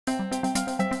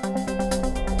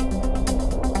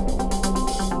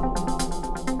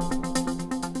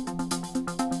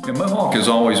Mohawk has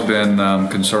always been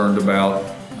concerned about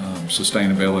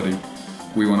sustainability.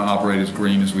 We want to operate as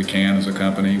green as we can as a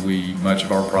company. Much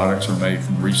of our products are made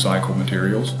from recycled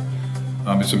materials.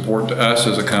 It's important to us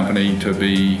as a company to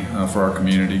be for our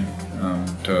community,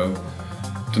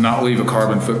 to not leave a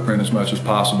carbon footprint as much as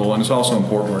possible, and it's also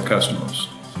important to our customers.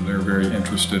 They're very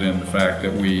interested in the fact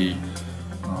that we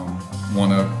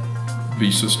want to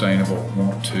be sustainable,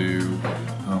 want to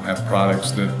have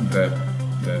products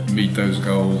that meet those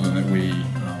goals and that we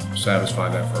satisfy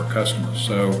that for our customers.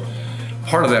 So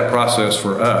part of that process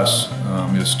for us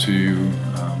is to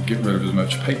get rid of as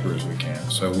much paper as we can.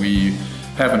 So we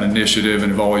have an initiative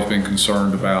and have always been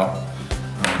concerned about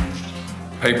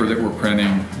paper that we're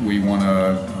printing. We want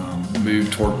to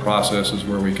move toward processes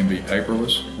where we can be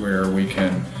paperless, where we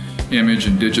can image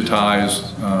and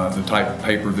digitize the type of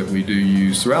paper that we do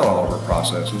use throughout all of our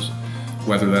processes,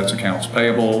 whether that's accounts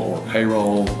payable or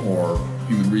payroll or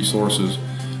human resources.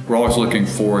 We're always looking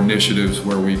for initiatives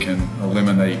where we can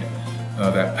eliminate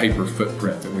that paper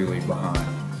footprint that we leave behind.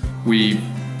 We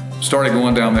started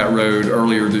going down that road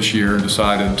earlier this year and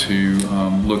decided to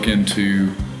look into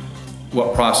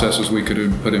what processes we could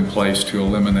put in place to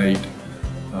eliminate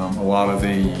a lot of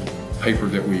the paper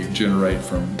that we generate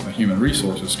from a human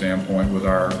resources standpoint with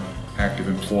our active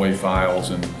employee files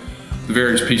and the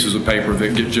various pieces of paper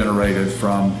that get generated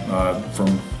from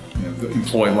the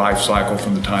employee life cycle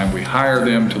from the time we hire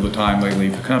them to the time they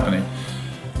leave the company.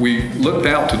 We looked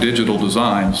out to digital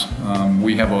designs.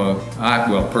 Personally,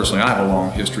 I have a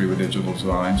long history with digital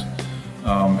designs.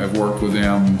 I've worked with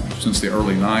them since the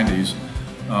early 90s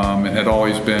and had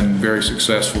always been very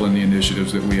successful in the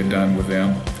initiatives that we had done with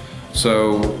them.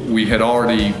 So we had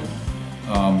already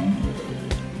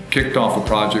kicked off a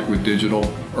project with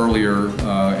digital earlier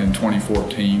in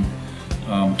 2014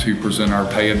 to present our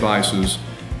pay advices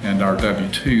and our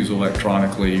W-2s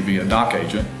electronically via Doc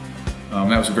Agent.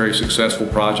 That was a very successful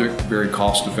project, very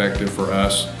cost effective for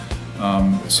us.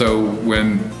 So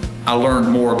when I learned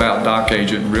more about Doc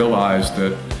Agent and realized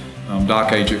that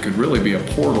Doc Agent could really be a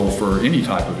portal for any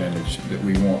type of image that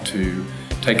we want to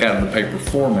take out of the paper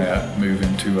format, move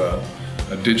into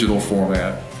a digital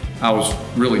format, I was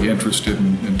really interested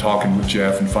in talking with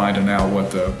Jeff and finding out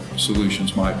what the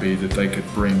solutions might be that they could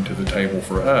bring to the table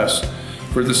for us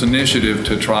for this initiative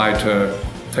to try to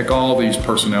take all these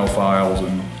personnel files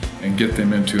and get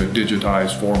them into a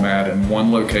digitized format in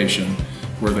one location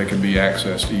where they can be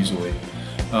accessed easily.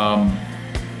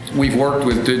 We've worked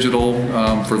with digital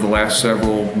for the last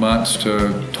several months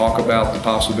to talk about the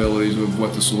possibilities of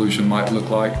what the solution might look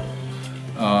like.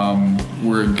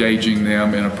 We're engaging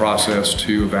them in a process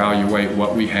to evaluate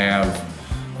what we have,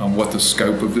 what the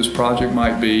scope of this project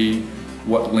might be,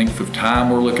 what length of time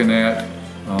we're looking at,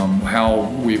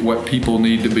 what people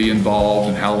need to be involved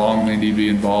and how long they need to be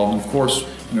involved, and of course,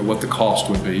 what the cost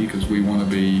would be, because we want to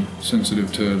be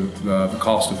sensitive to the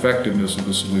cost effectiveness of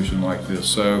a solution like this.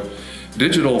 So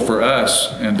digital for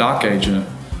us and Doc Agent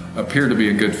appear to be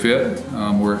a good fit.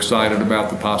 We're excited about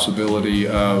the possibility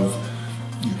of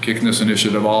kicking this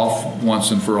initiative off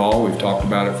once and for all. We've talked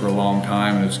about it for a long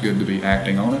time and it's good to be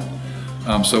acting on it.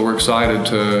 So we're excited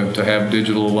to have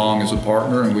digital along as a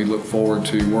partner, and we look forward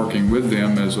to working with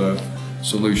them as a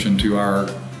solution to our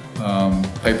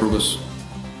paperless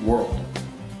world.